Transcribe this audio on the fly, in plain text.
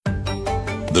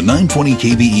The 920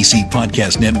 KVEC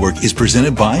Podcast Network is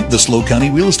presented by the SLO County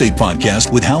Real Estate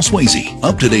Podcast with Hal Swayze.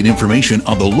 Up-to-date information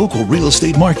on the local real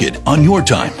estate market on your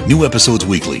time. New episodes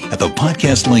weekly at the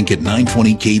podcast link at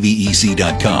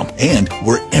 920kvec.com and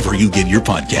wherever you get your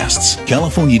podcasts.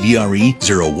 California DRE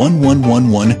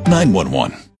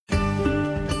 01111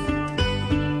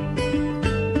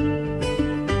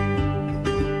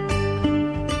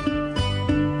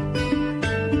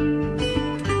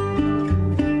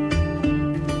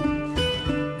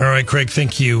 All right, Craig,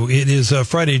 thank you. It is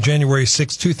Friday, January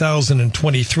 6,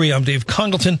 2023. I'm Dave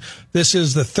Congleton. This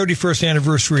is the 31st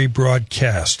anniversary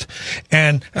broadcast.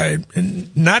 And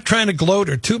not trying to gloat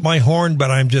or toot my horn, but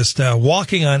I'm just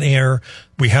walking on air.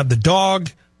 We had the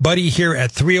dog, Buddy, here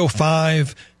at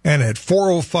 3:05, and at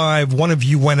 4:05, one of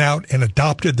you went out and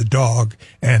adopted the dog,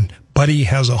 and Buddy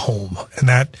has a home. And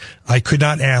that, I could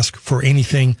not ask for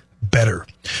anything better.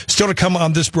 Still to come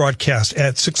on this broadcast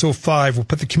at 6:05, we'll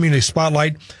put the community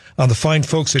spotlight on the fine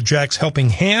folks at Jack's Helping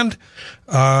Hand.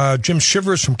 Jim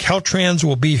Shivers from Caltrans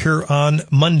will be here on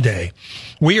Monday.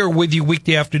 We are with you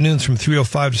weekday afternoons from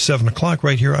 3:05 to 7 o'clock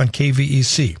right here on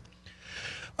KVEC.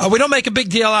 We don't make a big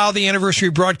deal out of the anniversary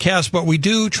broadcast, but we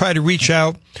do try to reach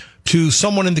out to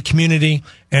someone in the community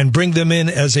and bring them in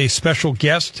as a special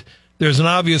guest. There's an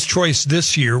obvious choice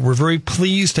this year. We're very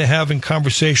pleased to have in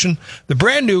conversation the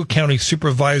brand new county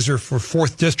supervisor for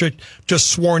 4th District, just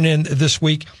sworn in this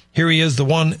week. Here he is, the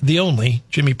one, the only,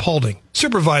 Jimmy Paulding.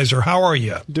 Supervisor, how are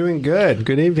you? Doing good.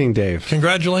 Good evening, Dave.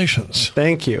 Congratulations.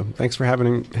 Thank you. Thanks for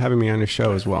having me on your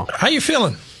show as well. How you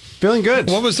feeling? Feeling good.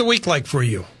 What was the week like for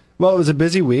you? Well, it was a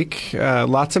busy week.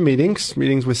 Lots of meetings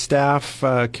with staff,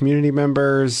 community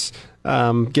members.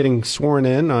 Getting sworn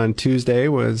in on Tuesday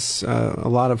was a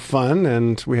lot of fun,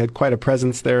 and we had quite a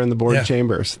presence there in the board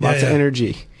chambers. Lots of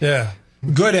energy. Yeah.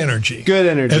 Good energy. Good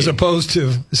energy. As opposed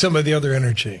to some of the other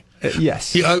energy.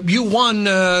 Yes. You won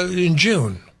in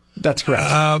June. That's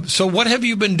correct. So what have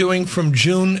you been doing from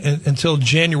June until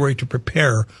January to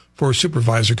prepare for a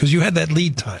supervisor? Because you had that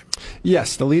lead time.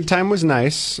 Yes, the lead time was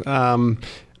nice.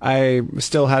 I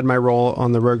still had my role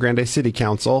on the Rio Grande City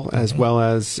Council as well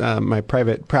as my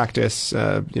private practice,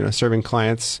 serving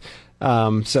clients.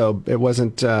 So it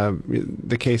wasn't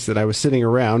the case that I was sitting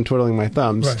around twiddling my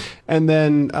thumbs. Right. And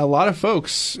then a lot of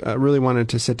folks really wanted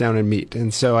to sit down and meet.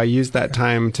 And so I used that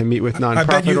time to meet with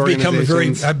nonprofit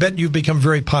organizations. I bet you've become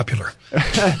very popular.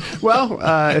 Well,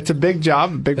 it's a big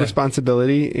job, big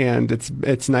responsibility, and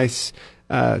it's nice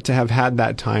to have had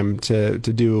that time to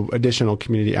do additional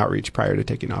community outreach prior to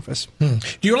taking office. Do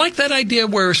you like that idea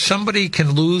where somebody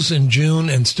can lose in June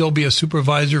and still be a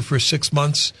supervisor for 6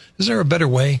 months? Is there a better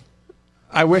way?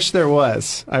 I wish there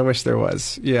was.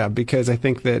 Yeah, because I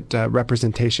think that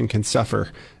representation can suffer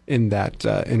in that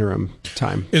interim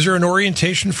time. Is there an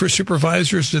orientation for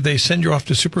supervisors? Did they send you off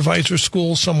to supervisor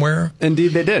school somewhere? Indeed,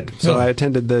 they did. So I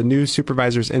attended the New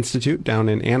Supervisors Institute down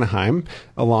in Anaheim,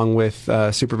 along with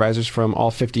supervisors from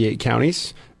all 58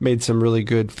 counties. Made some really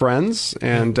good friends,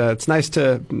 and it's nice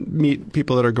to meet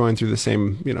people that are going through the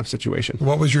same situation.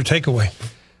 What was your takeaway?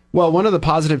 Well, one of the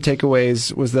positive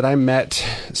takeaways was that I met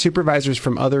supervisors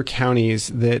from other counties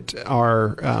that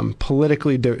are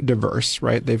politically diverse,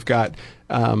 right? They've got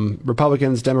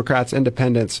Republicans, Democrats,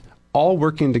 Independents, all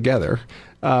working together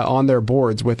on their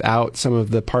boards without some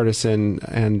of the partisan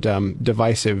and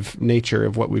divisive nature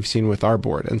of what we've seen with our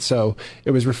board. And so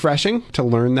it was refreshing to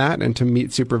learn that and to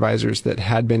meet supervisors that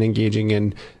had been engaging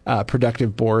in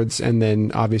productive boards, and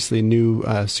then obviously new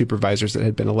supervisors that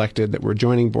had been elected that were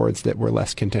joining boards that were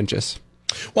less contentious.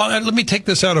 Well, let me take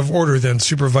this out of order then,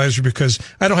 Supervisor, because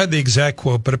I don't have the exact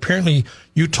quote, but apparently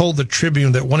you told the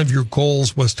Tribune that one of your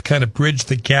goals was to kind of bridge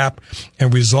the gap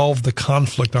and resolve the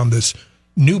conflict on this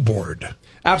new board.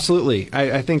 Absolutely.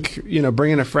 I think,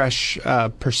 bringing a fresh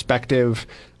perspective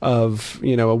of,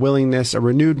 a willingness, a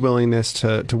renewed willingness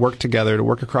to work together, to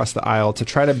work across the aisle, to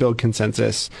try to build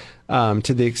consensus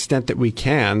to the extent that we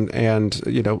can, and,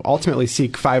 ultimately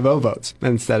seek 5-0 votes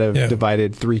instead of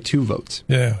divided 3-2 votes.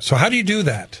 Yeah. So how do you do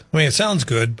that? I mean, it sounds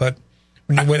good, but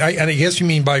I guess you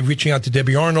mean by reaching out to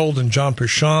Debbie Arnold and John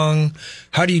Pershong.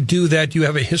 How do you do that? Do you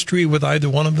have a history with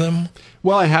either one of them?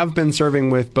 Well, I have been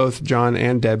serving with both John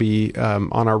and Debbie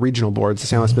on our regional boards, the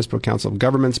San Luis Obispo Council of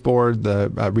Governments Board, the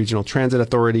Regional Transit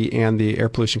Authority, and the Air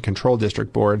Pollution Control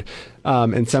District Board.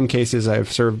 In some cases,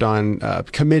 I've served on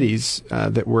committees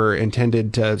that were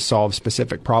intended to solve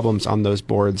specific problems on those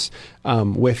boards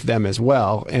with them as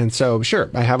well. And so,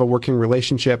 sure, I have a working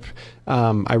relationship.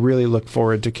 I really look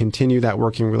forward to continue that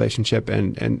working relationship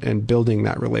and building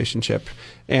that relationship.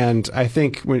 And I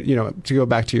think to go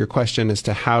back to your question as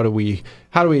to how do we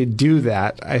do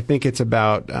that, I think it's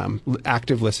about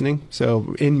active listening.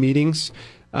 So in meetings,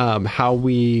 how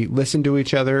we listen to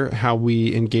each other, how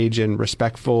we engage in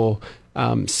respectful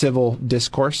civil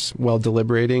discourse while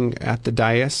deliberating at the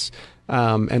dais,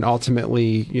 and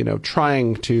ultimately,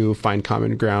 trying to find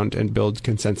common ground and build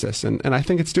consensus. And I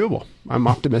think it's doable. I'm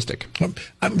optimistic.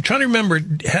 I'm trying to remember,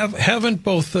 haven't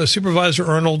both Supervisor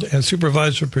Arnold and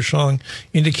Supervisor Pashong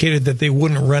indicated that they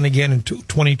wouldn't run again in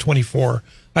 2024?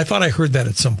 I thought I heard that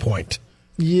at some point.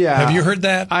 Yeah. Have you heard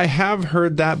that? I have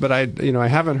heard that, but I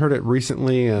haven't heard it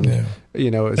recently, and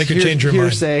it's they could change your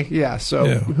hearsay. mind. Yeah. So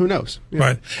who knows? Yeah.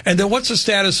 Right. And then what's the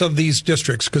status of these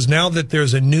districts? Because now that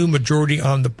there's a new majority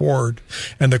on the board,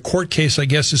 and the court case, I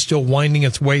guess, is still winding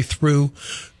its way through,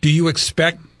 do you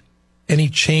expect any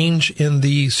change in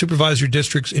the supervisor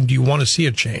districts, and do you want to see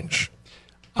a change?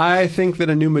 I think that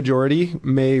a new majority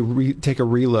may take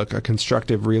a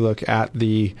constructive relook at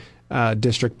the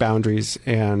district boundaries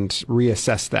and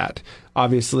reassess that.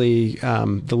 Obviously,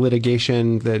 the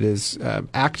litigation that is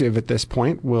active at this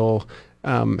point will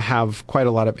have quite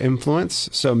a lot of influence.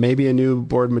 So maybe a new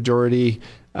board majority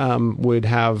would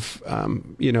have,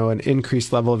 an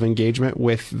increased level of engagement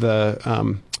with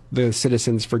the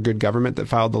Citizens for Good Government that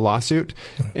filed the lawsuit,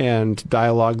 and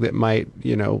dialogue that might,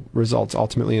 result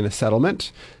ultimately in a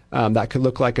settlement. That could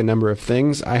look like a number of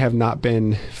things. I have not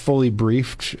been fully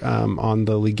briefed on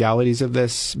the legalities of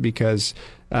this because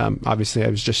obviously I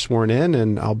was just sworn in,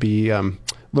 and I'll be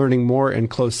learning more in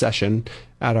closed session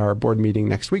at our board meeting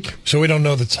next week. So we don't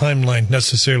know the timeline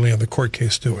necessarily on the court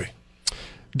case, do we?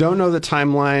 Don't know the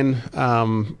timeline.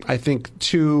 I think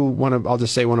I'll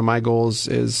just say one of my goals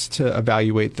is to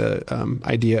evaluate the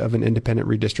idea of an independent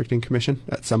redistricting commission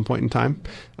at some point in time.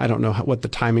 I don't know what the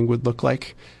timing would look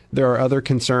like. There are other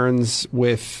concerns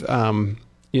with,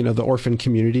 the orphan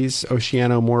communities,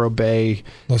 Oceano, Morro Bay,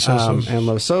 and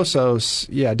Los Osos.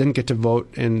 Yeah, didn't get to vote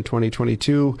in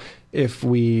 2022. If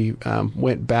we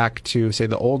went back to, say,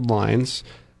 the old lines,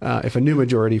 if a new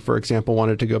majority, for example,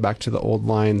 wanted to go back to the old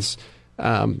lines,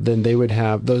 then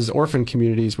those orphan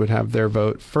communities would have their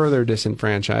vote further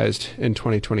disenfranchised in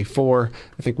 2024.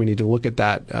 I think we need to look at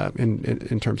that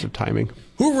in terms of timing.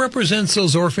 Who represents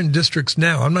those orphan districts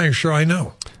now? I'm not even sure I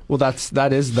know. Well,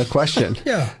 that is the question.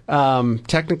 Yeah.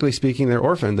 Technically speaking, they're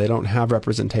orphaned. They don't have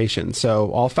representation.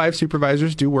 So all 5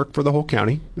 supervisors do work for the whole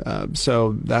county.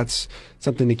 So that's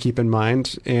something to keep in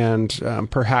mind. And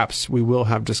perhaps we will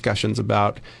have discussions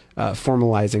about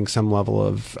formalizing some level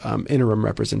of interim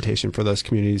representation for those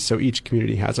communities, so each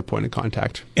community has a point of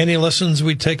contact. Any lessons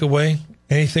we take away?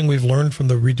 Anything we've learned from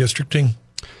the redistricting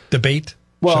debate,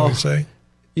 shall we say?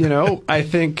 I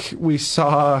think we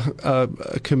saw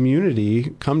a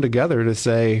community come together to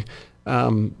say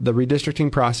the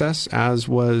redistricting process, as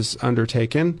was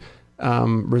undertaken,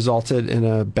 resulted in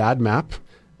a bad map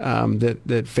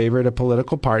that favored a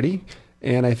political party.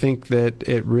 And I think that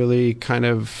it really kind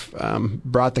of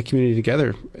brought the community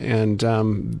together. And,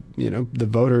 the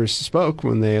voters spoke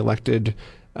when they elected,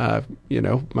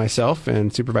 myself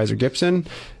and Supervisor Gibson.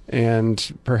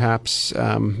 And perhaps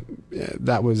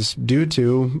that was due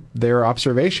to their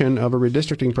observation of a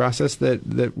redistricting process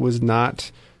that was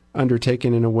not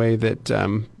undertaken in a way that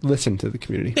listened to the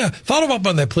community. Yeah, follow up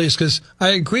on that, please, because I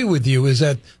agree with you, is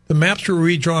that the maps were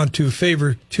redrawn to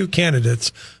favor 2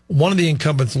 candidates. One of the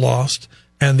incumbents lost,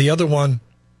 and the other one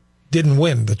didn't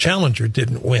win. The challenger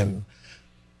didn't win.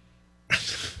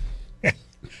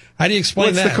 How do you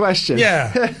explain that? What's the question?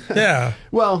 Yeah.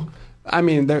 Well, I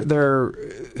mean, there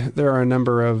are a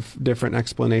number of different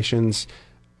explanations.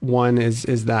 One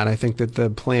is that I think that the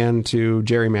plan to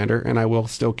gerrymander, and I will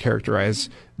still characterize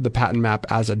the patent map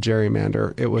as a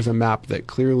gerrymander, it was a map that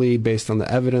clearly, based on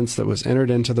the evidence that was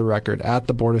entered into the record at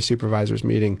the Board of Supervisors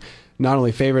meeting, not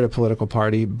only favored a political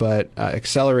party, but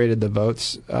accelerated the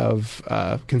votes of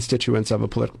constituents of a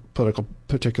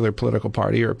particular political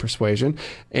party or persuasion,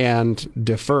 and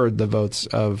deferred the votes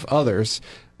of others.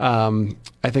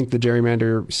 I think the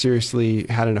gerrymander seriously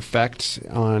had an effect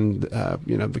on,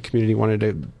 the community wanted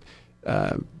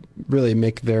to really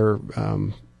make their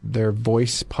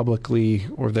voice publicly,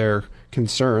 or their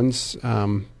concerns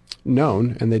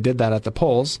known, and they did that at the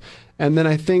polls. And then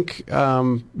I think,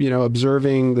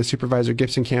 observing the Supervisor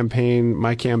Gibson campaign,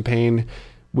 my campaign,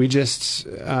 we just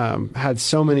had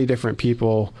so many different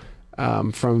people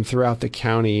from throughout the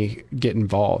county get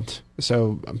involved.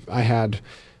 So I had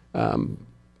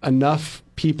enough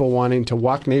people wanting to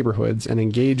walk neighborhoods and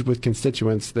engage with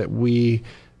constituents that we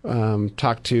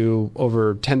talked to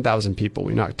over 10,000 people.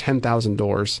 We knocked 10,000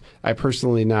 doors. I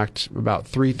personally knocked about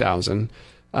 3,000.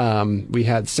 We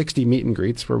had 60 meet and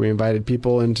greets where we invited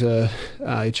people into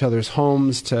each other's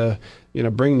homes to,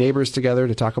 bring neighbors together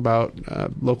to talk about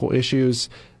local issues.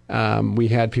 We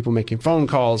had people making phone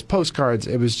calls, postcards.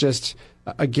 It was just,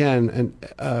 again,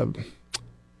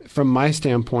 from my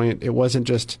standpoint, it wasn't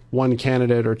just one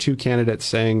candidate or two candidates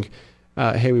saying,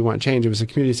 hey, we want change. It was the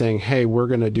community saying, hey, we're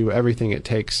going to do everything it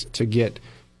takes to get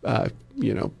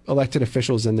elected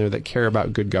officials in there that care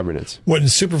about good governance. When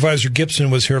Supervisor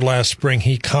Gibson was here last spring,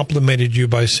 he complimented you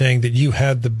by saying that you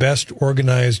had the best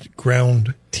organized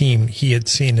ground team he had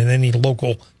seen in any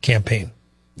local campaign.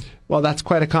 Well, that's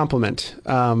quite a compliment.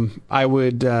 I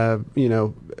would,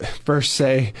 first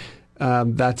say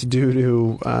that's due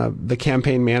to the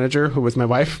campaign manager, who was my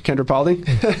wife, Kendra Paulding.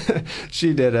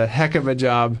 She did a heck of a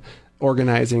job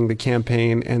organizing the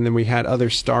campaign, and then we had other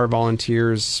star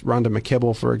volunteers. Rhonda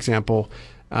McKibble, for example,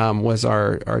 was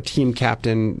our team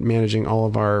captain managing all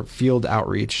of our field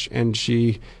outreach, and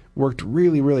she worked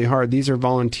really, really hard. These are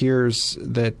volunteers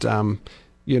that,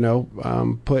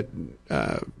 put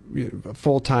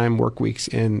full-time work weeks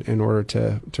in order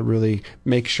to really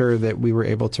make sure that we were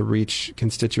able to reach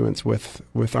constituents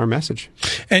with our message.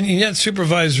 And yet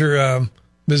Supervisor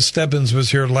Ms. Stebbins was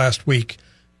here last week,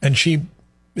 and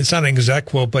it's not an exact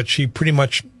quote, but she pretty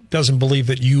much doesn't believe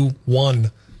that you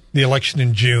won the election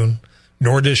in June,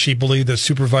 nor does she believe that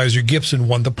Supervisor Gibson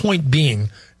won. The point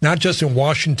being, not just in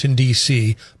Washington,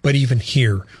 D.C., but even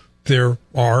here, there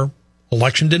are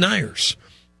election deniers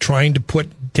trying to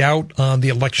put doubt on the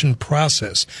election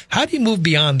process. How do you move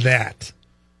beyond that?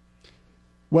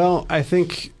 Well, I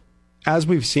think as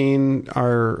we've seen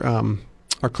our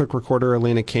clerk recorder,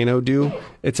 Elena Cano, do,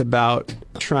 it's about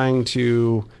trying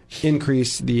to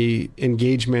increase the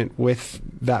engagement with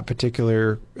that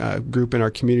particular group in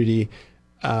our community,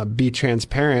 be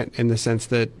transparent in the sense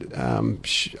that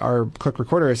our clerk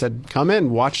recorder has said, come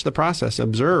in, watch the process,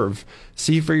 observe,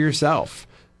 see for yourself.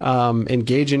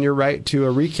 Engage in your right to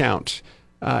a recount.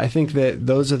 I think that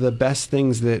those are the best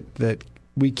things that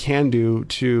we can do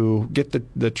to get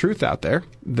the truth out there.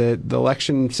 That the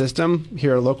election system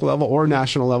here at local level or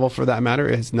national level, for that matter,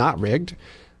 is not rigged.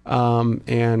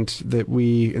 And that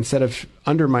we, instead of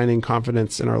undermining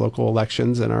confidence in our local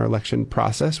elections and our election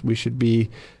process, we should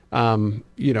be,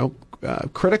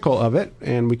 critical of it,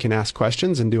 and we can ask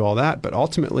questions and do all that. But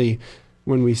ultimately,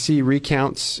 when we see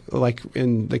recounts, like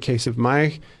in the case of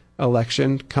my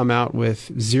election, come out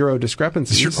with zero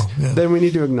discrepancies, then we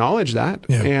need to acknowledge that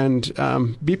and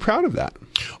be proud of that.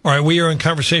 All right, we are in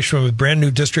conversation with brand new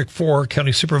District 4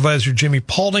 County Supervisor Jimmy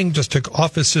Paulding. Just took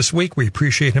office this week. We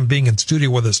appreciate him being in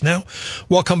studio with us now.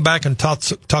 We'll come back and talk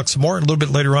some more. A little bit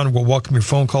later on, we'll welcome your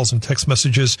phone calls and text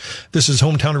messages. This is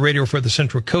Hometown Radio for the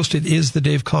Central Coast. It is the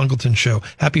Dave Congleton Show.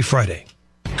 Happy Friday.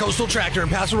 Coastal Tractor in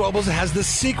Paso Robles has the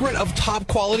secret of top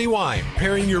quality wine,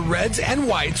 pairing your reds and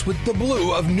whites with the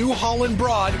blue of New Holland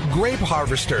Broad grape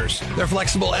harvesters. Their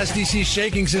flexible SDC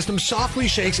shaking system softly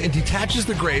shakes and detaches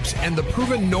the grapes, and the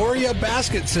proven Noria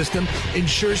basket system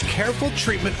ensures careful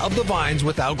treatment of the vines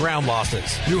without ground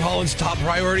losses. New Holland's top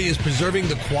priority is preserving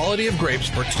the quality of grapes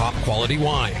for top quality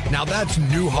wine. Now that's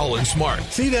New Holland smart.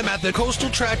 See them at the Coastal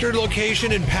Tractor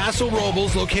location in Paso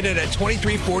Robles, located at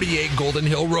 2348 Golden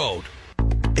Hill Road.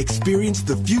 Experience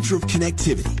the future of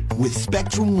connectivity with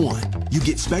Spectrum One. You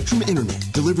get Spectrum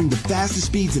Internet delivering the fastest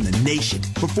speeds in the nation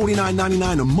for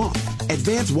 $49.99 a month.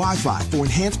 Advanced Wi-Fi for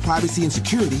enhanced privacy and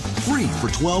security, free for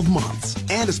 12 months.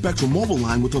 And a Spectrum mobile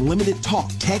line with unlimited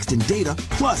talk, text, and data,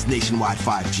 plus nationwide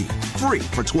 5G, free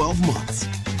for 12 months.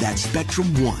 That's Spectrum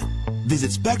One.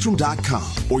 Visit Spectrum.com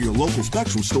or your local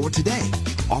Spectrum store today.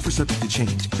 Offer subject to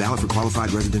change. Valid for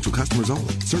qualified residential customers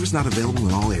only. Service not available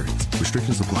in all areas.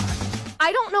 Restrictions apply.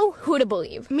 I don't know who to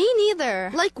believe. Me neither.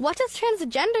 Like, what does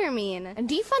transgender mean? And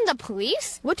defund the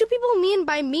police? What do people mean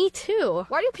by Me Too?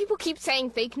 Why do people keep saying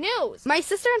fake news? My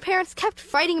sister and parents kept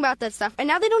fighting about that stuff, and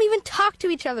now they don't even talk to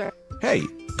each other. Hey,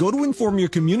 go to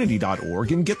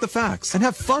informyourcommunity.org and get the facts and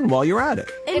have fun while you're at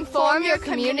it.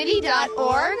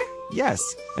 Informyourcommunity.org? Yes,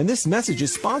 and this message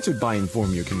is sponsored by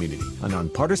Inform Your Community, a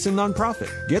nonpartisan nonprofit.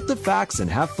 Get the facts and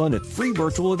have fun at free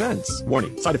virtual events.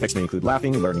 Warning, side effects may include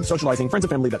laughing, learning, socializing, friends and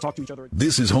family that talk to each other.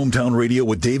 This is Hometown Radio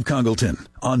with Dave Congleton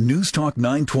on News Talk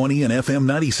 920 and FM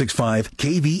 96.5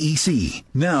 KVEC.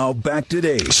 Now, back to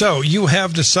Dave. So, you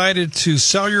have decided to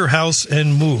sell your house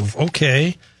and move.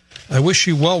 Okay. I wish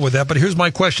you well with that, but here's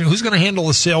my question. Who's going to handle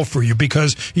the sale for you?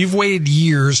 Because you've waited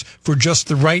years for just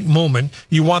the right moment.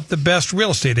 You want the best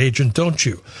real estate agent, don't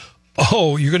you?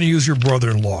 Oh, you're going to use your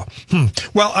brother-in-law.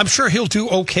 Well, I'm sure he'll do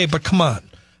okay, but come on.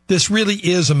 This really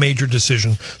is a major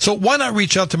decision. So why not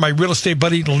reach out to my real estate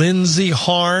buddy, Lindsay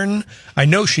Harn? I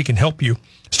know she can help you.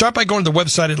 Start by going to the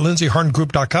website at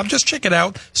lindsayharngroup.com. Just check it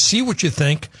out. See what you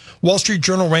think. Wall Street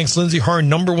Journal ranks Lindsay Harn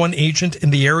 #1 agent in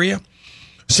the area.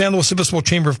 San Luis Obispo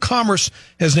Chamber of Commerce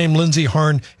has named Lindsay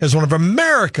Harn as one of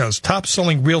America's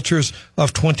top-selling realtors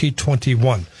of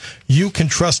 2021. You can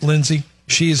trust Lindsay.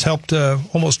 She has helped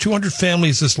almost 200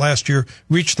 families this last year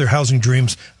reach their housing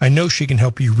dreams. I know she can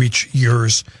help you reach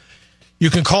yours. You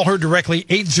can call her directly,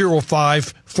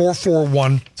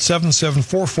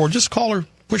 805-441-7744. Just call her.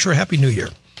 Wish her a Happy New Year.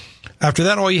 After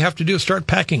that, all you have to do is start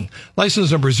packing.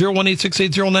 License number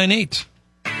 018688098.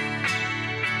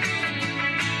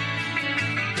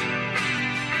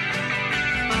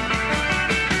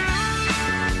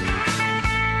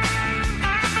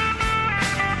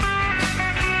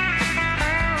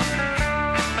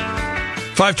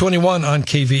 .521 on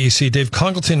KVEC. Dave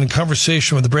Congleton in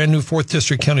conversation with the brand new 4th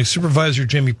District County Supervisor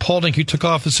Jamie Paulding, who took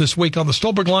office this week on the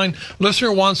Stolberg line.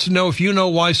 Listener wants to know if you know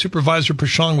why Supervisor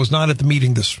Pashong was not at the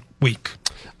meeting this week.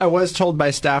 I was told by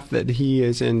staff that he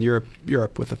is in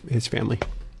Europe with his family.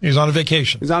 He's on a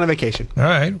vacation. He's on a vacation. All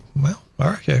right. Well, all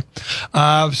right. Okay.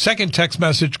 Second text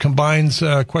message combines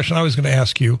a question I was going to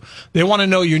ask you. They want to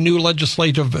know your new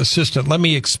legislative assistant. Let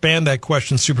me expand that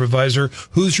question, Supervisor.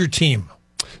 Who's your team?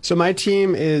 So my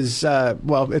team is,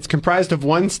 it's comprised of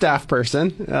one staff person.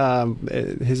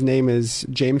 His name is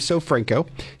James Sofranco.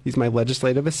 He's my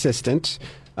legislative assistant.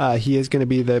 He is going to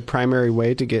be the primary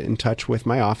way to get in touch with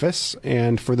my office.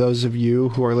 And for those of you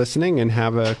who are listening and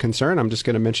have a concern, I'm just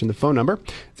going to mention the phone number.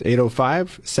 It's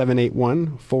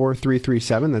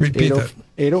 805-781-4337. That's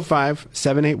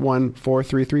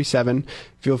 805-781-4337.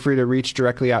 Feel free to reach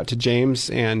directly out to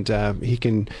James, and he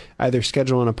can either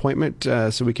schedule an appointment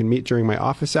so we can meet during my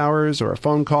office hours or a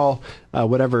phone call,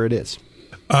 whatever it is.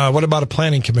 What about a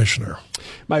planning commissioner?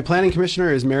 My planning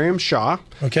commissioner is Miriam Shaw.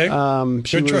 Okay.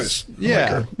 Good choice.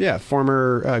 Yeah,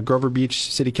 former Grover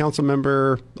Beach City Council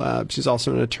member. She's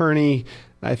also an attorney.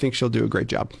 I think she'll do a great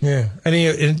job. Yeah. Do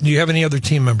you have any other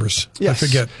team members? Yes. I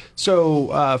forget.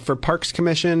 So for Parks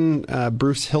Commission,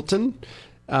 Bruce Hilton.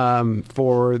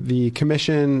 For the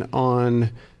Commission on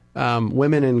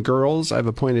Women and Girls, I've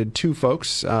appointed 2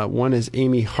 folks. One is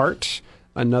Amy Hart.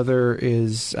 Another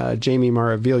is Jamie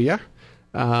Maravilla.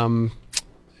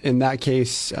 In that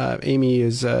case, Amy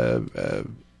is a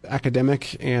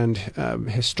academic and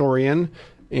historian,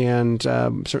 and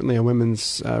certainly a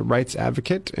women's rights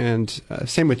advocate. And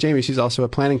same with Jamie; she's also a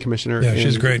planning commissioner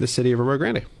she's great. The city of Arroyo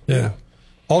Grande. Yeah,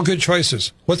 all good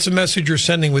choices. What's the message you're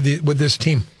sending with this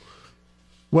team?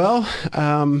 Well,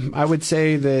 I would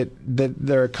say that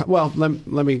there are,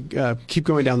 let me keep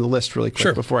going down the list really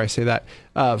quick before I say that.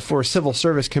 For Civil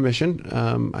Service Commission,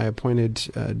 I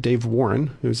appointed Dave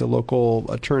Warren, who's a local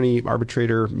attorney,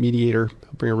 arbitrator, mediator.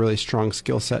 He'll bring a really strong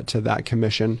skill set to that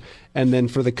commission. And then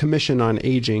for the Commission on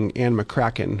Aging, Ann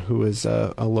McCracken, who is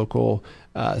a local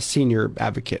senior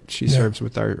advocate. She serves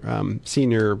with our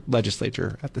senior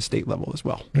legislature at the state level as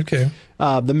well. Okay.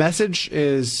 The message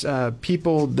is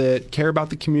people that care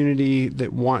about the community,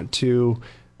 that want to,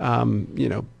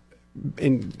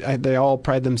 they all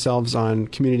pride themselves on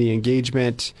community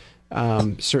engagement.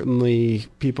 Certainly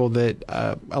people that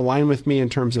align with me in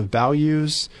terms of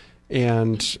values.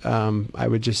 And I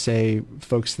would just say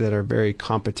folks that are very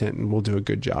competent and will do a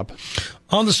good job.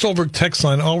 On the Stolberg text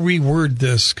line, I'll reword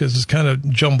this because it's kind of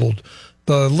jumbled.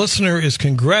 The listener is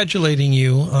congratulating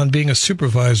you on being a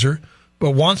supervisor,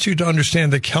 but wants you to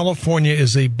understand that California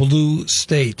is a blue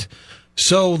state.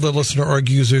 So, the listener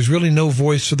argues, there's really no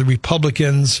voice for the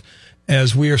Republicans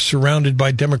as we are surrounded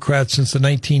by Democrats since the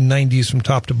 1990s from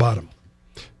top to bottom.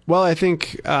 Well, I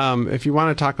think if you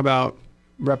want to talk about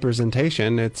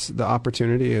representation, it's the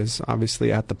opportunity is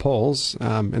obviously at the polls.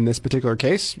 In this particular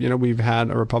case, we've had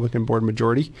a Republican board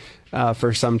majority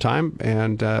for some time,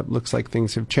 and looks like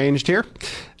things have changed here.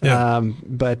 Yeah.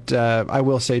 But I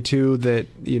will say too that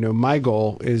my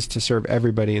goal is to serve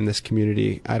everybody in this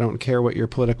community. I don't care what your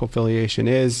political affiliation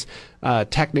is.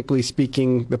 Technically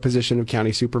speaking, the position of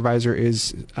county supervisor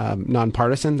is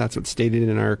nonpartisan. That's what's stated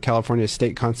in our California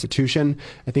state constitution.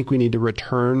 I think we need to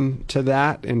return to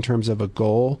that in terms of a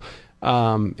goal.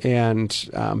 And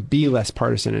be less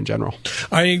partisan in general.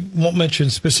 I won't mention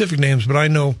specific names, but I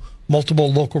know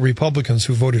multiple local Republicans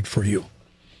who voted for you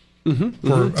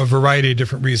for a variety of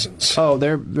different reasons. Oh,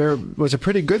 there was a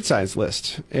pretty good-sized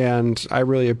list, and I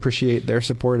really appreciate their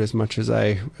support as much as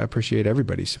I appreciate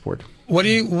everybody's support.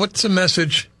 What's the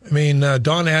message? I mean,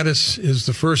 Don Addis is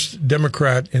the first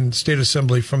Democrat in state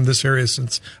assembly from this area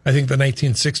since, I think, the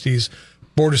 1960s.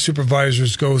 Board of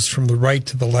Supervisors goes from the right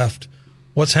to the left.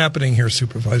 What's happening here,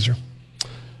 Supervisor?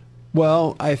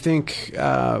 Well, I think,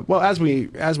 as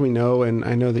we know, and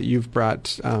I know that you've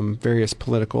brought various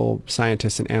political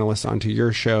scientists and analysts onto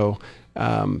your show,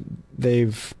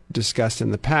 they've discussed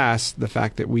in the past the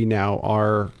fact that we now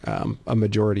are a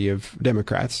majority of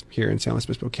Democrats here in San Luis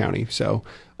Obispo County. So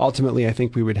ultimately, I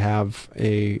think we would have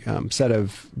a set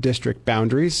of district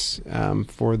boundaries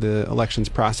for the elections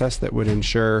process that would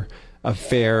ensure a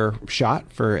fair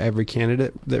shot for every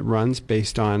candidate that runs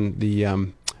based on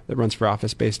that runs for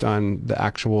office based on the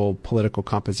actual political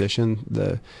composition,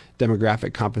 the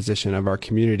demographic composition of our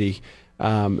community.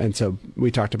 And so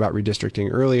we talked about redistricting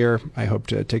earlier. I hope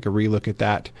to take a relook at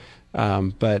that.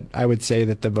 But I would say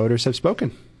that the voters have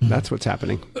spoken. That's what's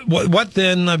happening. What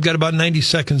then? I've got about 90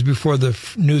 seconds before the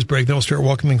news break. Then we'll start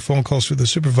welcoming phone calls for the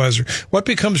supervisor. What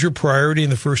becomes your priority in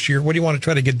the first year? What do you want to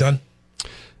try to get done?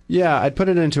 Yeah, I'd put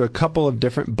it into a couple of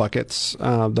different buckets.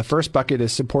 The first bucket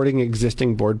is supporting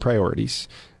existing board priorities.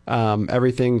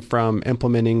 Everything from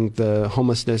implementing the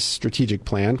homelessness strategic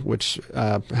plan, which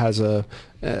has an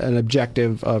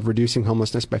objective of reducing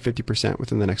homelessness by 50%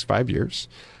 within the next 5 years,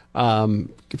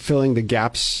 filling the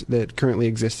gaps that currently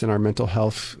exist in our mental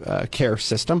health care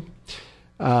system,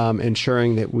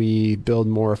 ensuring that we build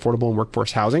more affordable and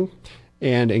workforce housing,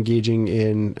 and engaging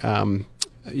in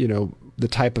the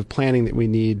type of planning that we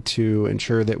need to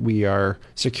ensure that we are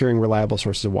securing reliable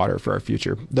sources of water for our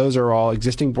future. Those are all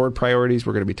existing board priorities.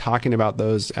 We're going to be talking about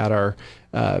those at our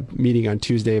meeting on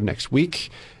Tuesday of next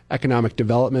week. Economic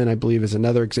development, I believe, is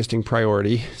another existing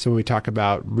priority. So when we talk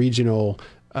about regional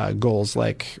goals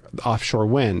like offshore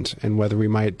wind and whether we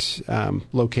might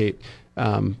locate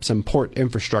some port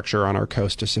infrastructure on our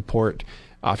coast to support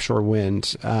offshore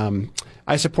wind,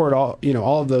 I support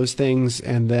all of those things.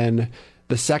 And then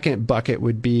the second bucket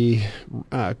would be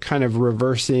kind of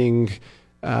reversing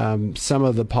some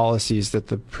of the policies that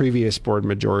the previous board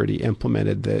majority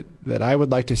implemented that I would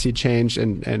like to see changed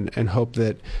and hope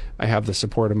that I have the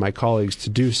support of my colleagues to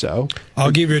do so.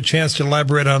 I'll give you a chance to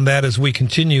elaborate on that as we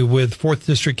continue with 4th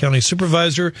District County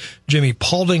Supervisor Jimmy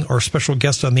Paulding, our special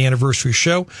guest on the anniversary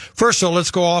show. First, so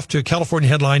let's go off to California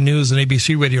Headline News and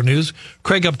ABC Radio News.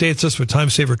 Craig updates us with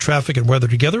time-saver traffic and weather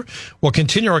together. We'll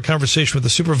continue our conversation with the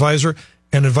supervisor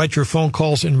and invite your phone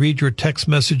calls and read your text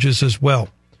messages as well.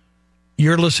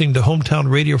 You're listening to Hometown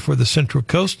Radio for the Central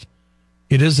Coast.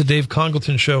 It is the Dave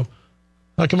Congleton Show.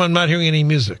 How come I'm not hearing any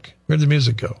music? Where'd the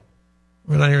music go?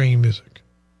 We're not hearing any music.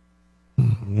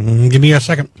 Give me a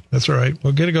second. That's all right.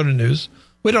 We're going to go to news.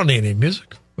 We don't need any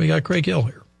music. We got Craig Hill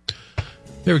here.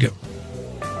 There we go.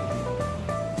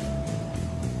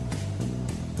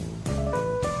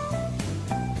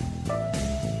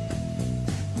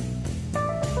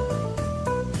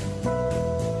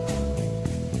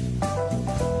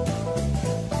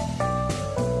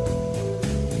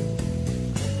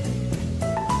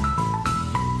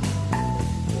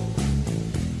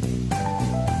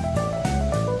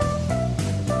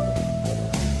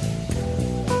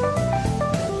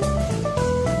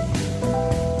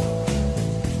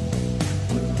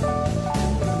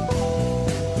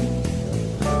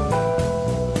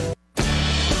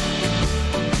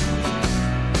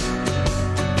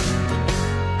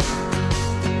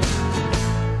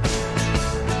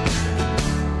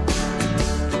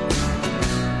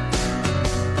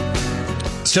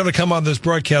 Still to come on this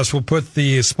broadcast, we'll put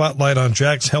the spotlight on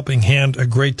Jack's Helping Hand, a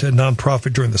great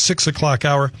nonprofit during the 6 o'clock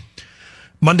hour.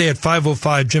 Monday at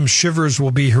 5:05, Jim Shivers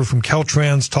will be here from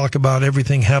Caltrans, talk about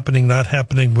everything happening, not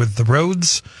happening with the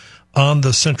roads on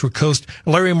the Central Coast.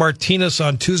 Larry Martinez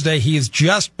on Tuesday, he is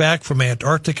just back from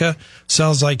Antarctica.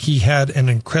 Sounds like he had an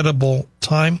incredible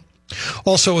time.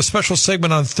 Also, a special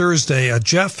segment on Thursday.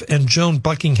 Jeff and Joan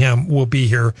Buckingham will be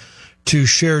here to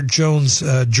share Joan's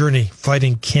journey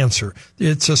fighting cancer.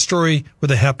 It's a story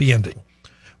with a happy ending.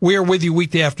 We are with you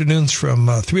weekday afternoons from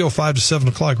 3:05 to 7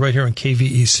 o'clock right here on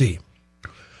KVEC.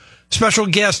 Special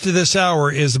guest to this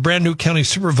hour is the brand new county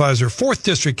supervisor, 4th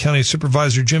District County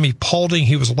Supervisor Jimmy Paulding.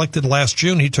 He was elected last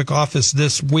June. He took office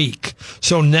this week.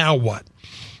 So now what?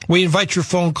 We invite your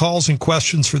phone calls and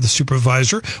questions for the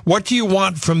supervisor. What do you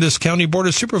want from this county board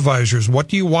of supervisors? What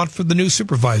do you want from the new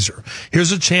supervisor?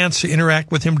 Here's a chance to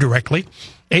interact with him directly.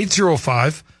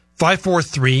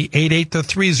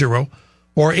 805-543-8830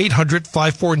 or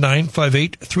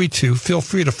 800-549-5832. Feel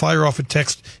free to fire off a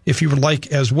text if you would like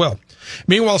as well.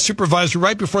 Meanwhile, Supervisor,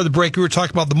 right before the break, we were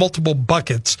talking about the multiple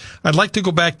buckets. I'd like to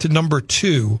go back to number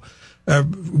 2.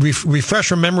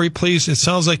 refresh our memory, please. It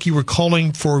sounds like you were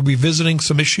calling for revisiting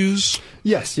some issues.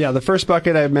 Yes, yeah. The first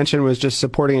bucket I mentioned was just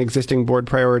supporting existing board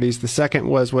priorities. The second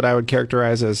was what I would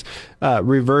characterize as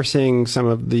reversing some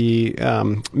of the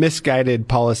misguided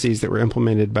policies that were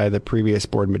implemented by the previous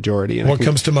board majority. And what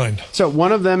comes to mind? So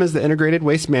one of them is the Integrated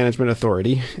Waste Management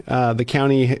Authority. The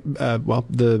county,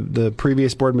 the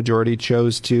previous board majority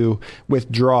chose to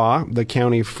withdraw the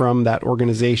county from that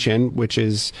organization, which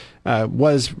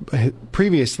was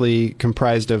previously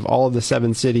comprised of all of the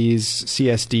 7 cities,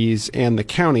 CSDs, and the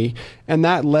county, and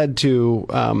that led to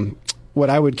what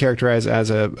I would characterize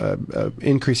as a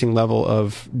increasing level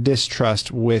of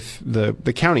distrust with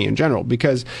the county in general.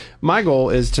 Because my goal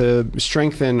is to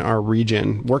strengthen our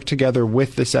region, work together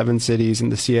with the 7 cities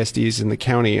and the CSDs and the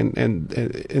county, and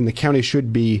the county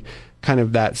should be kind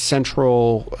of that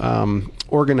central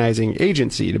organizing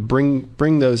agency to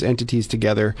bring those entities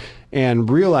together and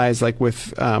realize, like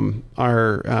with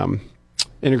our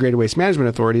Integrated Waste Management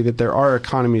Authority, that there are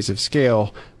economies of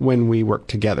scale when we work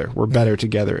together. We're better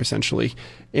together, essentially.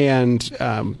 And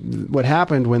what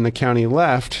happened when the county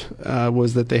left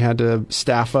was that they had to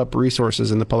staff up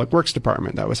resources in the Public Works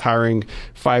Department. That was hiring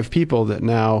 5 people that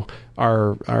now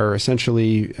are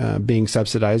essentially being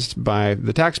subsidized by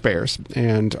the taxpayers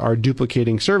and are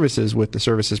duplicating services with the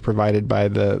services provided by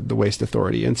the Waste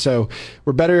Authority. And so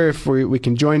we're better if we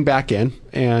can join back in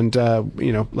and,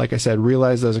 like I said,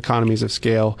 realize those economies of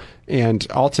scale and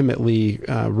ultimately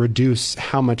reduce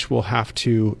how much we'll have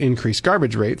to increase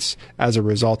garbage rates as a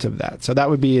result of that. So that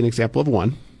would be an example of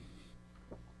one.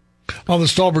 On the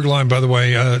Stahlberg line, by the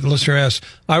way, listener asks,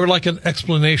 I would like an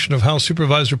explanation of how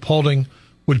Supervisor Paulding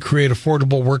would create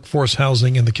affordable workforce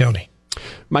housing in the county.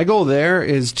 My goal there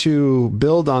is to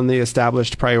build on the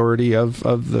established priority of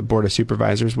the Board of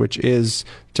Supervisors, which is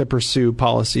to pursue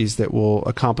policies that will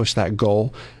accomplish that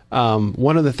goal.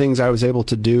 One of the things I was able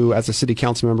to do as a city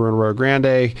council member in Rio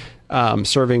Grande,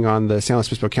 serving on the San Luis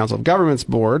Obispo Council of Governments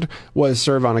board, was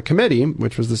serve on a committee,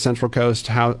 which was the Central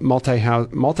Coast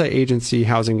Multi-Agency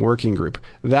Housing Working Group.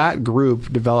 That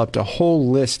group developed a whole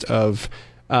list of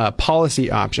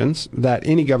policy options that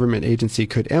any government agency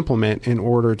could implement in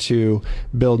order to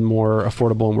build more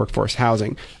affordable and workforce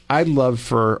housing. I'd love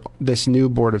for this new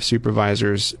Board of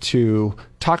Supervisors to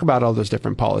talk about all those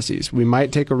different policies. We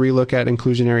might take a relook at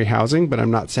inclusionary housing, but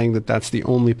I'm not saying that that's the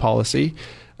only policy.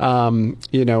 We're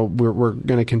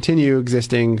going to continue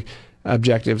existing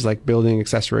objectives like building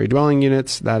accessory dwelling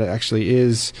units. That actually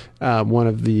is one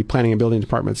of the Planning and Building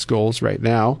Department's goals right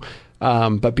now.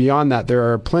 But beyond that,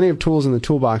 there are plenty of tools in the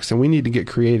toolbox, and we need to get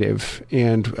creative.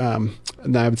 And I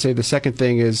would say the second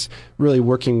thing is really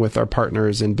working with our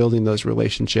partners and building those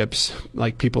relationships,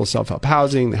 like People's Self-Help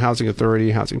Housing, the Housing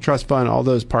Authority, Housing Trust Fund, all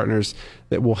those partners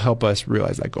that will help us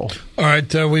realize that goal. All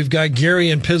right, we've got Gary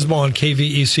in Pismo on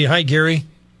KVEC. Hi, Gary.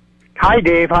 Hi,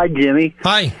 Dave. Hi, Jimmy.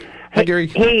 Hi. Hi, Gary.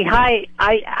 Hey, hi.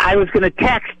 I was going to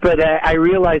text, but I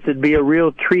realized it'd be a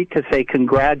real treat to say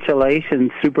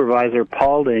congratulations, Supervisor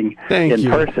Paulding, in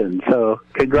person. So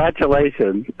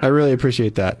congratulations. I really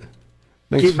appreciate that.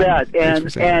 Thanks you bet.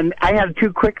 And I have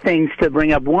 2 quick things to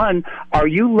bring up. One, are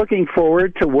you looking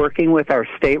forward to working with our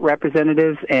state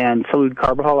representatives and Salud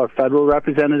Carbajal, our federal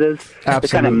representatives, Absolutely.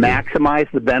 to kind of maximize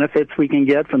the benefits we can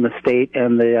get from the state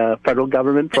and the federal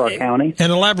government for our county?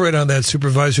 And elaborate on that,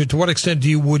 Supervisor. To what extent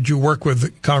would you work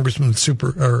with Congressman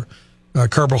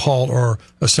Carbajal or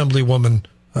Assemblywoman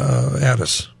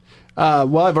Addis?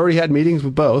 Well, I've already had meetings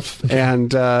with both,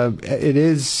 and it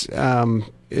is.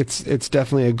 It's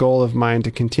definitely a goal of mine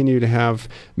to continue to have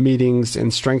meetings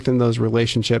and strengthen those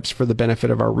relationships for the benefit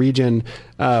of our region.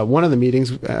 One of the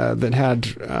meetings that had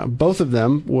both of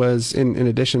them was, in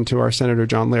addition to our Senator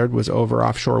John Laird, was over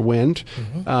offshore wind,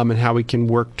 and how we can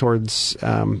work towards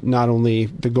not only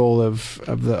the goal of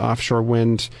the offshore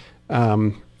wind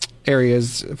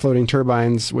areas, floating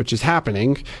turbines, which is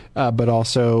happening, but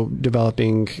also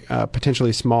developing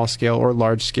potentially small-scale or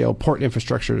large-scale port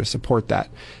infrastructure to support that.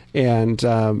 And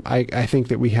I think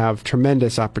that we have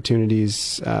tremendous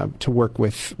opportunities to work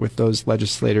with those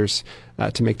legislators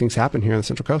to make things happen here on the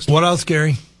Central Coast. What else,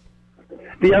 Gary?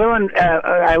 The other one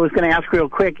I was going to ask real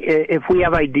quick, if we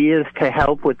have ideas to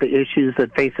help with the issues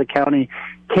that face the county,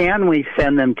 can we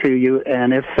send them to you?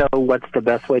 And if so, what's the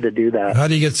best way to do that? How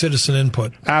do you get citizen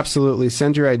input? Absolutely.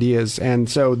 Send your ideas. And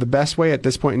so the best way at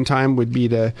this point in time would be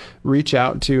to reach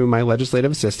out to my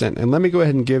legislative assistant. And let me go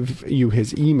ahead and give you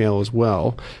his email as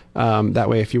well. That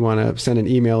way, if you want to send an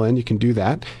email in, you can do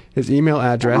that. His email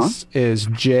address is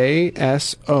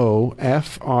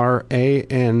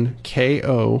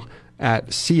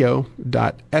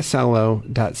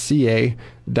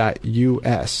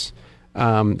jsofranko@co.slo.ca.us.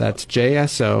 That's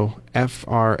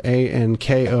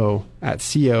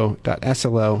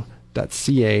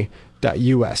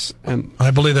JSOFRANKO@co.slo.ca.us. And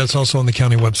I believe that's also on the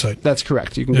county website. That's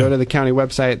correct. You can go to the county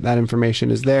website. That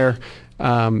information is there.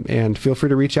 And feel free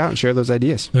to reach out and share those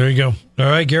ideas. There you go. All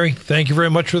right, Gary, thank you very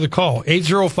much for the call.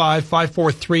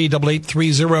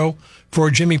 805-543-8830 for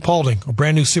Jimmy Paulding, a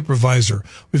brand new supervisor.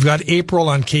 We've got April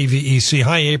on KVEC.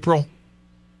 Hi, April.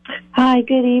 Hi,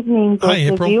 good evening, both Hi,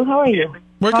 April. of you. How are you?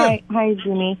 We're good. Hi,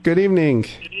 Jimmy. Good evening.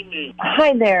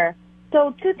 Hi there.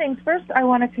 So, two things. First, I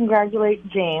want to congratulate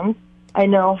James. I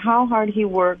know how hard he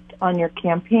worked on your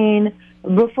campaign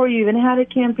before you even had a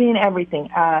campaign, everything.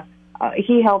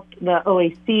 He helped the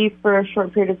OAC for a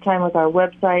short period of time with our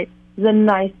website. He's a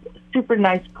nice, super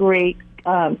nice, great,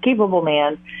 capable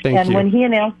man. Thank you. When he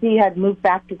announced he had moved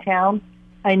back to town,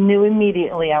 I knew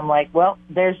immediately. I'm like, well,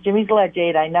 there's Jimmy's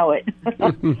legend. I know it.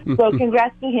 So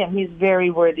congrats to him. He's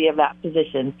very worthy of that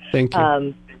position. Thank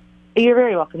you. You're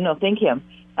very welcome. No, thank him.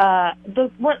 The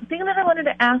one thing that I wanted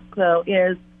to ask, though,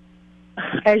 is,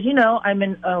 as you know, I'm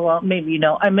an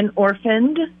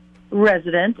orphaned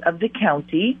resident of the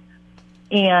county.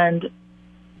 And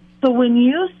so when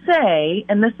you say,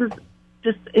 and this is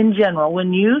just in general,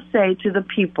 when you say to the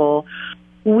people,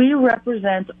 we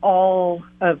represent all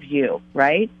of you,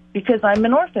 right? Because I'm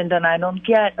an orphan and I don't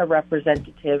get a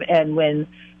representative. And when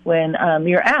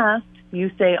you're asked,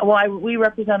 you say, well, we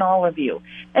represent all of you.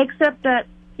 Except that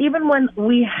even when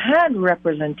we had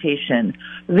representation,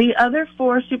 the other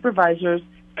 4 supervisors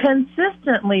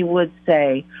consistently would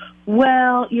say,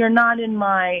 well, you're not in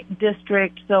my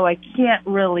district, so I can't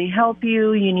really help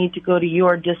you. You need to go to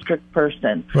your district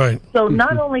person. Right. So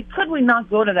not only could we not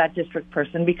go to that district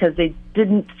person because they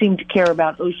didn't seem to care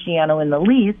about Oceano in the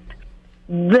least,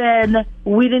 then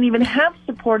we didn't even have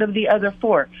support of the other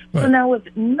 4. Right. So now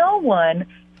with no one,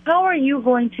 how are you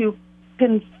going to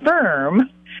confirm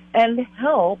and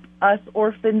help us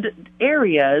orphaned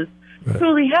areas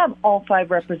truly have all 5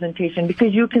 representation?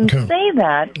 Because you can say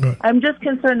that. Right. I'm just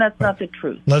concerned that's not the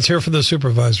truth. Let's hear from the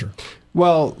supervisor.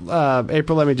 Well,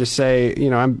 April, let me just say,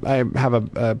 I have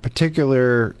a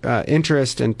particular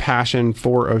interest and passion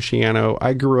for Oceano.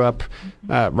 I grew up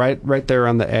right there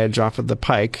on the edge off of the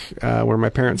Pike, where my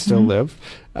parents still live.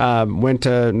 Went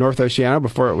to North Oceano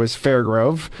before it was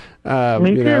Fairgrove.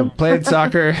 Me too. Played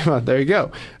soccer. Well, there you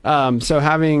go. So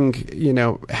having,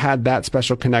 had that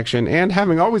special connection and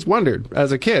having always wondered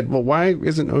as a kid, well, why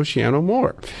isn't Oceano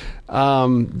more?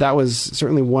 That was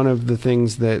certainly one of the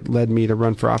things that led me to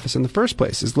run for office in the first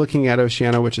place, is looking at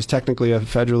Oceano, which is technically a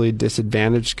federally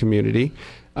disadvantaged community,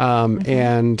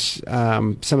 and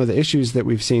some of the issues that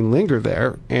we've seen linger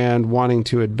there, and wanting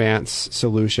to advance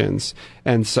solutions.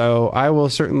 And so I will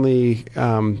certainly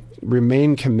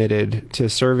remain committed to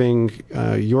serving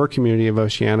your community of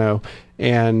Oceano,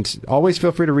 and always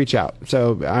feel free to reach out.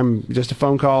 So I'm just a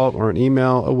phone call or an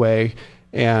email away.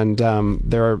 And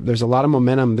there's a lot of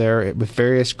momentum there with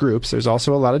various groups. There's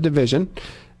also a lot of division.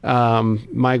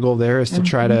 My goal there is to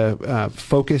try to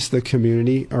focus the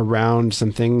community around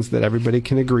some things that everybody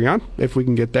can agree on, if we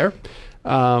can get there.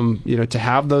 To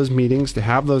have those meetings, to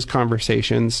have those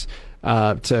conversations,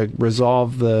 to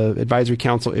resolve the advisory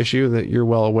council issue that you're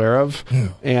well aware of,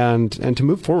 and to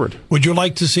move forward. Would you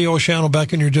like to see Oceano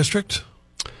back in your district?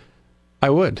 I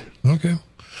would. Okay.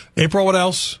 April, what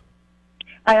else?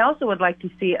 I also would like to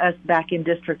see us back in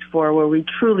District 4, where we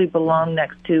truly belong,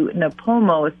 next to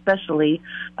Napomo especially.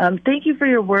 Thank you for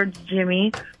your words,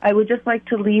 Jimmy. I would just like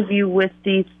to leave you with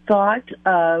the thought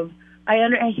of,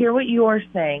 I hear what you are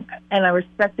saying, and I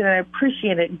respect it and I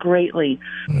appreciate it greatly.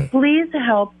 Please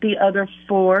help the other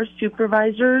 4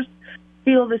 supervisors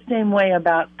feel the same way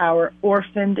about our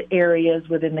orphaned areas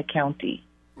within the county.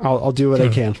 I'll do what I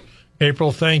can.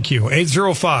 April, thank you.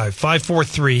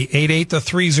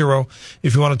 805-543-8830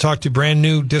 if you want to talk to brand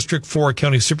new District 4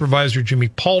 County Supervisor Jimmy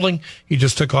Paulding. He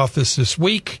just took office this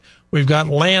week. We've got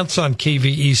Lance on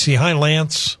KVEC. Hi,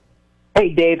 Lance.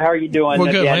 Hey, Dave. How are you doing?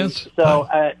 We're good, Lance. So,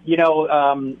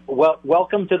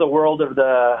 welcome to the world of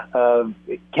the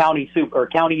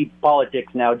county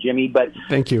politics now, Jimmy. But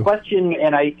thank you. Question,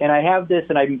 and I have this,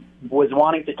 and I was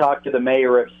wanting to talk to the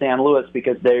mayor of San Luis,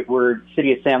 because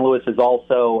city of San Luis is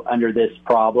also under this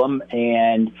problem.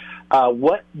 And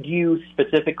what do you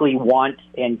specifically want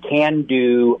and can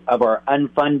do of our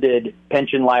unfunded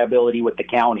pension liability with the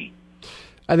county?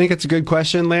 I think it's a good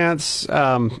question, Lance.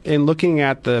 In looking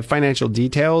at the financial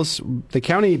details, the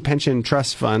county pension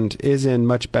trust fund is in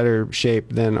much better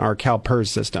shape than our CalPERS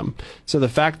system. So the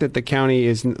fact that the county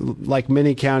is, like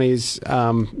many counties,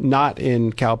 not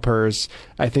in CalPERS,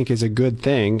 I think is a good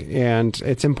thing. And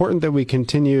it's important that we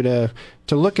continue to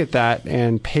look at that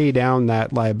and pay down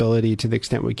that liability to the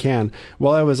extent we can.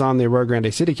 While I was on the Arroyo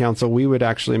Grande City Council, we would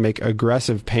actually make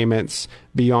aggressive payments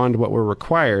beyond what were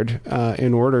required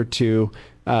in order to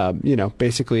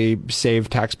basically save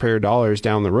taxpayer dollars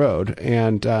down the road.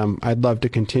 And I'd love to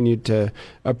continue to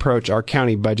approach our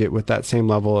county budget with that same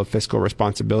level of fiscal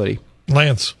responsibility.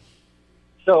 Lance.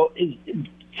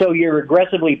 So you're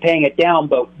aggressively paying it down,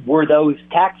 but were those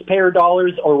taxpayer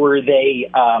dollars, or were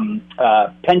they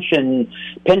pension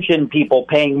people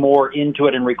paying more into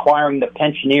it and requiring the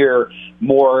pensioner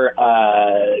more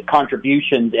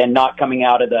contributions and not coming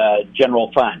out of the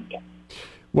general fund?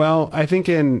 Well, I think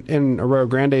in Arroyo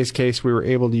Grande's case, we were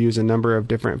able to use a number of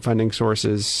different funding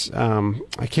sources.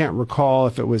 I can't recall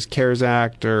if it was CARES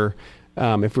Act or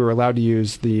if we were allowed to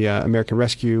use the American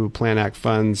Rescue Plan Act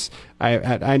funds.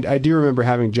 I do remember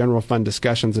having general fund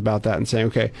discussions about that and saying,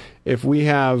 okay, if we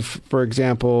have, for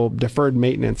example, deferred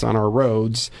maintenance on our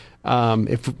roads,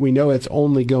 if we know it's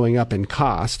only going up in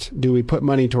cost, do we put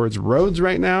money towards roads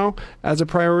right now as a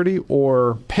priority,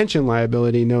 or pension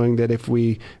liability, knowing that if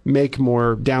we make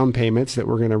more down payments that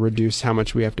we're going to reduce how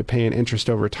much we have to pay in interest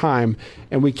over time?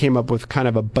 And we came up with kind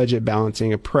of a budget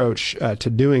balancing approach to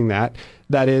doing that.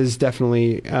 That is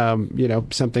definitely,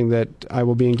 something that I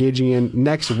will be engaging in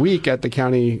next week at the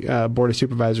County Board of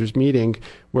Supervisors meeting,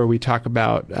 where we talk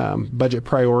about budget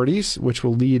priorities, which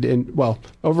will lead in,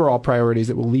 overall priorities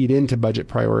that will lead into budget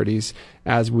priorities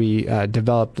as we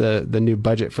develop the new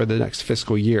budget for the next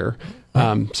fiscal year.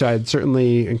 So I'd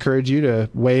certainly encourage you to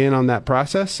weigh in on that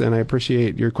process, and I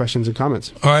appreciate your questions and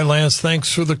comments. All right, Lance,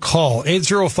 thanks for the call.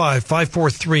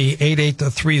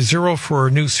 805-543-8830 for our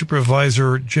new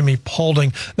supervisor, Jimmy Paulding.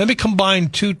 Let me combine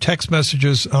two text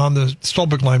messages on the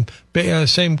Stolberg line,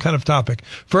 same kind of topic.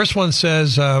 First one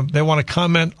says they want to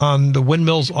comment on the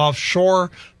windmills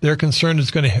offshore. They're concerned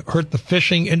it's going to hurt the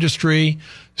fishing industry.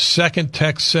 Second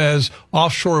text says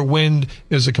offshore wind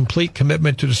is a complete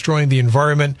commitment to destroying the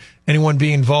environment. Anyone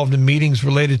being involved in meetings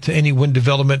related to any wind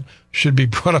development should be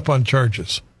brought up on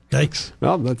charges. Thanks.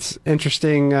 Well, that's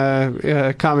interesting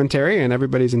commentary, and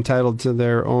everybody's entitled to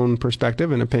their own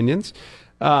perspective and opinions.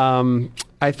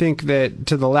 I think that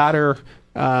to the latter,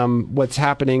 what's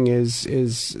happening is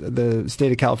the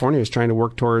state of California is trying to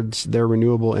work towards their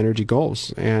renewable energy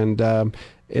goals. And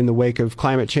in the wake of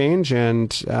climate change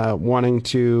and wanting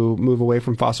to move away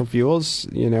from fossil fuels,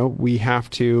 we have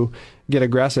to get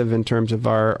aggressive in terms of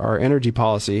our energy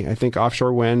policy. I think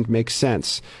offshore wind makes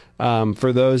sense.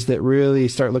 For those that really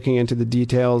start looking into the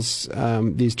details,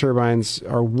 these turbines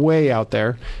are way out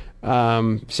there.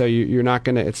 So you're not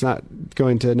going to, it's not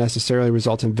going to necessarily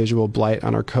result in visual blight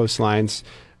on our coastlines.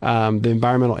 The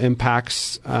environmental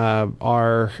impacts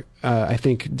are, I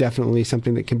think, definitely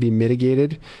something that can be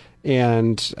mitigated.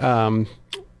 And I'm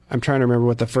trying to remember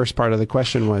what the first part of the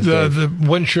question was.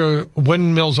 The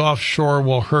windmills offshore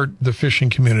will hurt the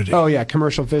fishing community. Oh, yeah,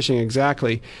 commercial fishing,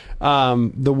 exactly.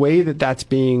 The way that that's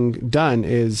being done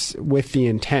is with the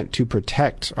intent to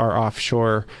protect our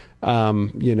offshore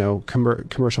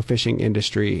commercial fishing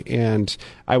industry. And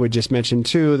I would just mention,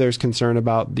 too, there's concern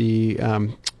about the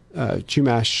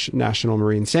Chumash National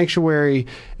Marine Sanctuary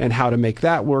and how to make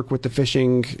that work with the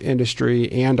fishing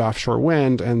industry and offshore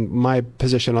wind. And my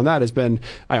position on that has been,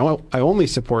 I only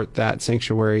support that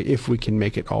sanctuary if we can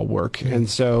make it all work. Mm-hmm. And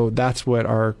so that's what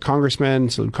our Congressman,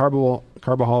 Salud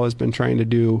Carbajal, has been trying to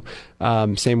do.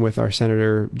 Same with our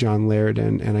Senator John Laird,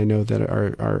 and I know that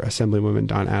our Assemblywoman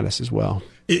Dawn Addis as well.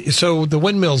 So the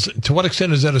windmills, to what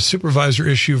extent is that a supervisor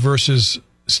issue versus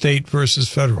state versus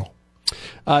federal?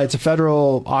 It's a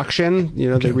federal auction.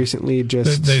 Okay. They recently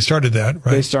they started that,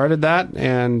 right? They started that,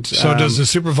 and so does the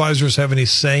supervisors have any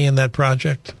say in that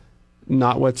project?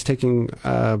 Not what's taking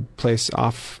place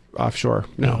offshore.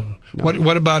 No.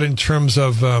 What about in terms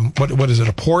of what is it?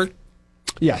 A port?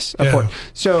 Yes, a port.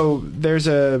 So there's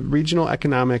a regional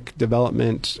economic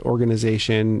development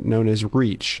organization known as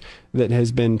REACH that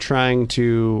has been trying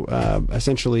to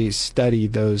essentially study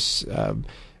those.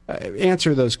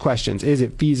 Answer those questions. Is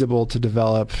it feasible to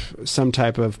develop some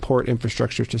type of port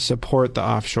infrastructure to support the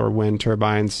offshore wind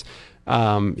turbines?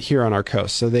 here on our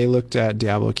coast. So they looked at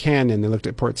Diablo Canyon, they looked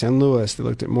at Port San Luis, they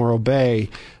looked at Morro Bay,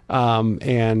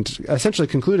 and essentially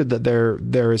concluded that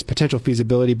there is potential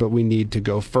feasibility, but we need to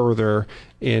go further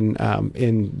to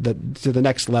the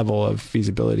next level of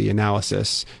feasibility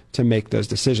analysis to make those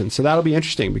decisions. So that'll be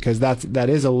interesting because that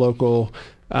is a local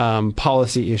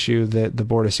policy issue that the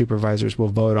Board of Supervisors will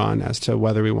vote on as to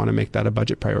whether we want to make that a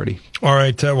budget priority. All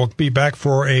right, we'll be back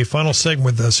for a final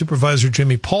segment with Supervisor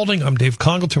Jimmy Paulding. I'm Dave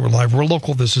Congleton. We're live. We're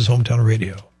local. This is Hometown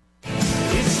Radio.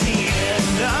 It's the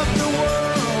end of the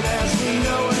world as we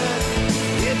know it.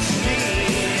 It's the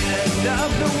end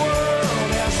of the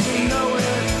world as we know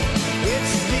it.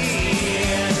 It's the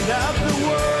end of the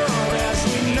world as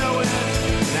we know it.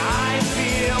 And I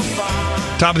feel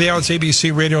fine. Top of the hour, it's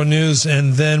ABC Radio News,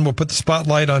 and then we'll put the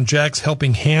spotlight on Jack's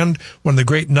Helping Hand, one of the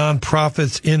great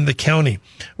nonprofits in the county.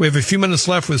 We have a few minutes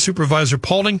left with Supervisor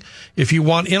Paulding. If you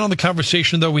want in on the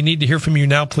conversation, though, we need to hear from you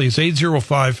now, please.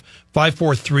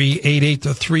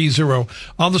 805-543-8830.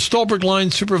 On the Stolberg line,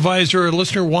 Supervisor, a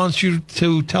listener wants you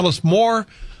to tell us more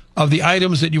of the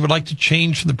items that you would like to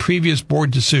change from the previous board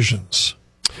decisions.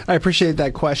 I appreciate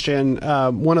that question.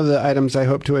 One of the items I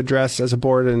hope to address as a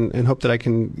board and hope that I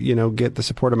can, get the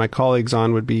support of my colleagues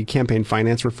on would be campaign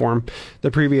finance reform.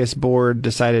 The previous board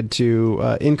decided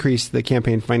to increase the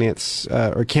campaign finance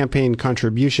or campaign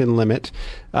contribution limit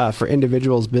for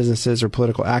individuals, businesses, or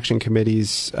political action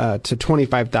committees to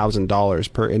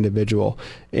 $25,000 per individual.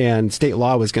 And state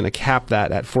law was going to cap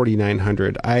that at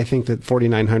 $4,900. I think that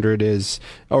 $4,900 is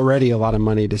already a lot of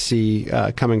money to see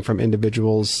coming from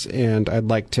individuals, and I'd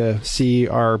like to see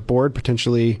our board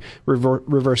potentially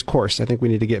reverse course. I think we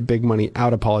need to get big money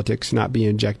out of politics, not be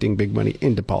injecting big money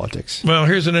into politics. Well,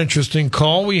 here's an interesting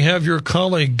call. We have your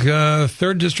colleague,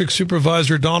 3rd District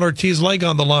Supervisor Dawn Ortiz-Legg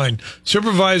on the line.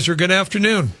 Supervisor, good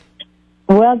afternoon.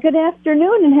 Well, good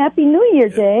afternoon and Happy New Year,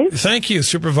 Dave. Thank you,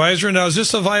 Supervisor. Now, is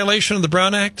this a violation of the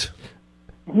Brown Act?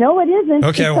 No, it isn't.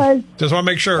 Okay, because, just want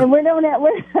to make sure. And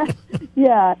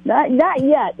yeah, not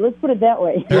yet. Let's put it that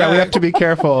way. Yeah, we have to be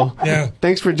careful. Yeah.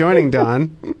 Thanks for joining,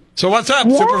 Don. So what's up,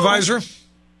 yeah. Supervisor?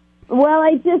 Well,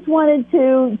 I just wanted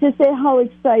to just say how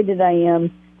excited I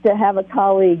am to have a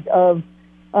colleague of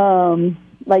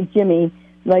like Jimmy,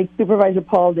 like Supervisor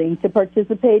Paulding, to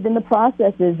participate in the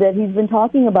processes that he's been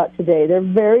talking about today. They're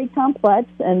very complex,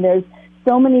 and there's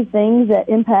so many things that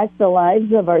impact the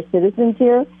lives of our citizens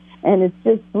here, and it's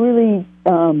just really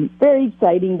very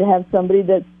exciting to have somebody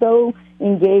that's so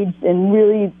engaged and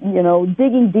really,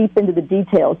 digging deep into the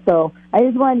details. So I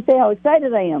just wanted to say how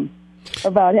excited I am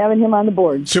about having him on the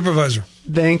board. Supervisor.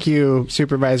 Thank you,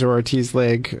 Supervisor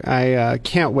Ortiz-Legg. I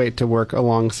can't wait to work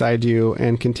alongside you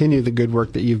and continue the good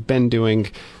work that you've been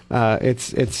doing. We're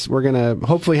going to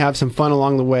hopefully have some fun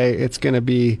along the way. It's going to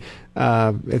be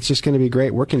it's just going to be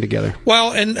great working together.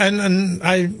 Well, and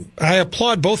I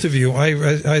applaud both of you.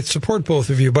 I support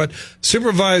both of you. But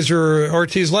Supervisor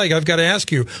Ortiz-Legg, I've got to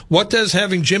ask you, what does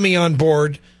having Jimmy on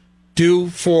board do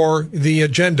for the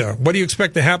agenda? What do you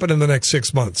expect to happen in the next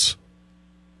 6 months?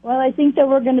 Well, I think that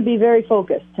we're going to be very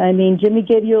focused. I mean, Jimmy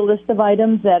gave you a list of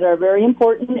items that are very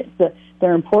important.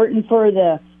 They're important for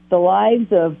the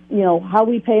lives of, how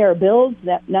we pay our bills,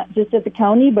 that not just at the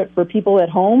county, but for people at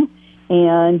home.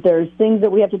 And there's things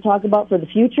that we have to talk about for the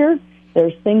future.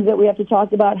 There's things that we have to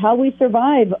talk about how we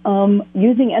survive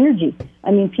using energy. I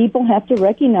mean, people have to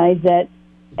recognize that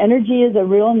energy is a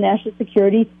real national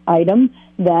security item.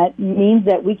 That means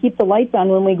that we keep the lights on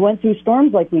when we went through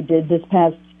storms like we did this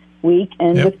past week.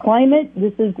 And with climate,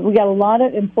 we got a lot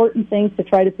of important things to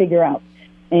try to figure out.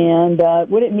 And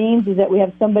what it means is that we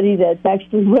have somebody that's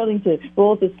actually willing to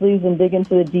roll up his sleeves and dig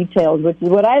into the details, which is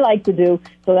what I like to do.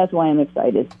 So that's why I'm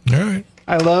excited. All right.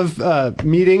 I love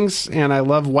meetings and I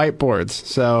love whiteboards.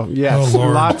 So yes,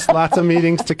 lots of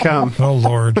meetings to come. Oh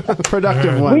Lord,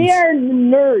 productive ones. We are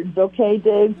nerds, okay,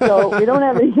 Dave? So we don't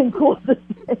have anything cool to say.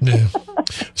 Yeah.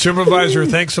 Supervisor,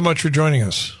 thanks so much for joining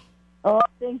us. Oh,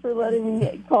 thanks for letting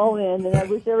me call in, and I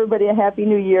wish everybody a Happy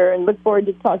New Year and look forward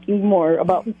to talking more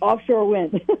about offshore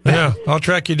wind. Yeah, I'll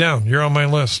track you down. You're on my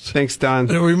list. Thanks, Don.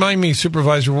 Remind me,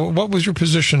 Supervisor, what was your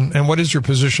position and what is your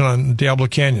position on Diablo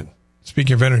Canyon?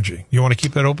 Speaking of energy, you want to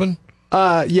keep that open?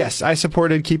 Yes, I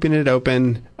supported keeping it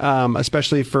open,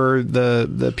 especially for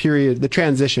the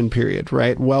transition period,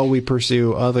 right? While we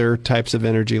pursue other types of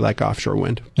energy like offshore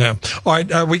wind. Yeah. All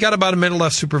right. We got about a minute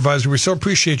left, Supervisor. We so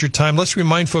appreciate your time. Let's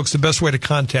remind folks the best way to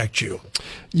contact you.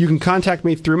 You can contact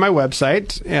me through my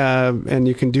website, and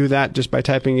you can do that just by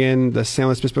typing in the San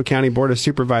Luis Obispo County Board of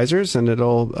Supervisors, and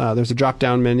there's a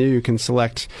drop-down menu. You can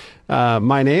select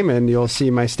my name, and you'll see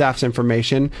my staff's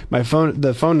information.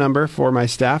 The phone number for my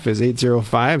staff is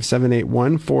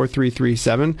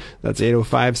 805-781-4337. That's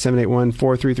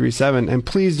 805-781-4337. And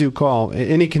please do call.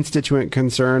 Any constituent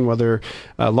concern, whether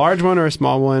a large one or a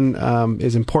small one,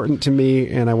 is important to me,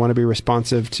 and I want to be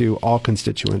responsive to all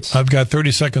constituents. I've got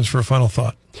 30 seconds for a final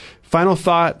thought. Final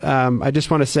thought, I just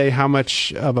want to say how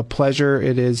much of a pleasure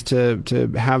it is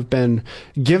to have been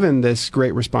given this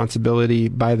great responsibility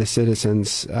by the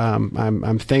citizens.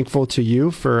 I'm thankful to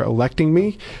you for electing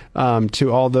me,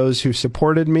 to all those who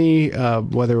supported me,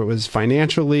 whether it was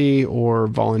financially or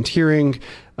volunteering.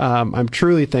 I'm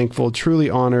truly thankful, truly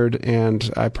honored,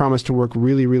 and I promise to work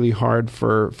really, really hard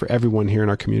for everyone here in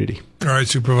our community. All right,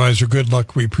 Supervisor, good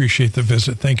luck. We appreciate the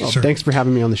visit. Thank you, sir. Thanks for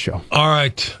having me on the show. All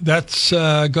right, that's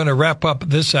going to wrap up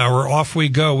this hour. Off we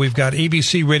go. We've got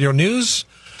ABC Radio News.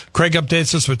 Craig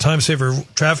updates us with time saver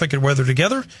traffic and weather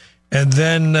together. And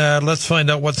then let's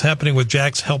find out what's happening with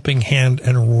Jack's Helping Hand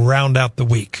and round out the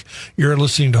week. You're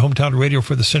listening to Hometown Radio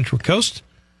for the Central Coast.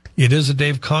 It is a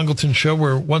Dave Congleton show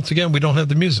where, once again, we don't have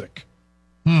the music.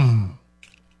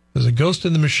 There's a ghost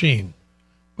in the machine.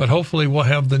 But hopefully we'll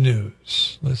have the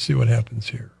news. Let's see what happens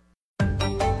here.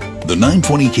 The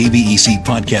 920 KVEC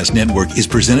Podcast Network is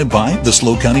presented by the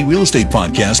SLO County Real Estate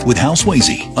Podcast with Hal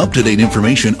Swayze. Up-to-date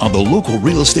information on the local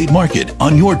real estate market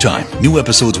on your time. New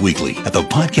episodes weekly at the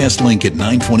podcast link at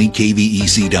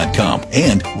 920kvec.com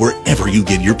and wherever you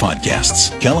get your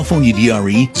podcasts. California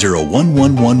DRE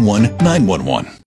 01111 911.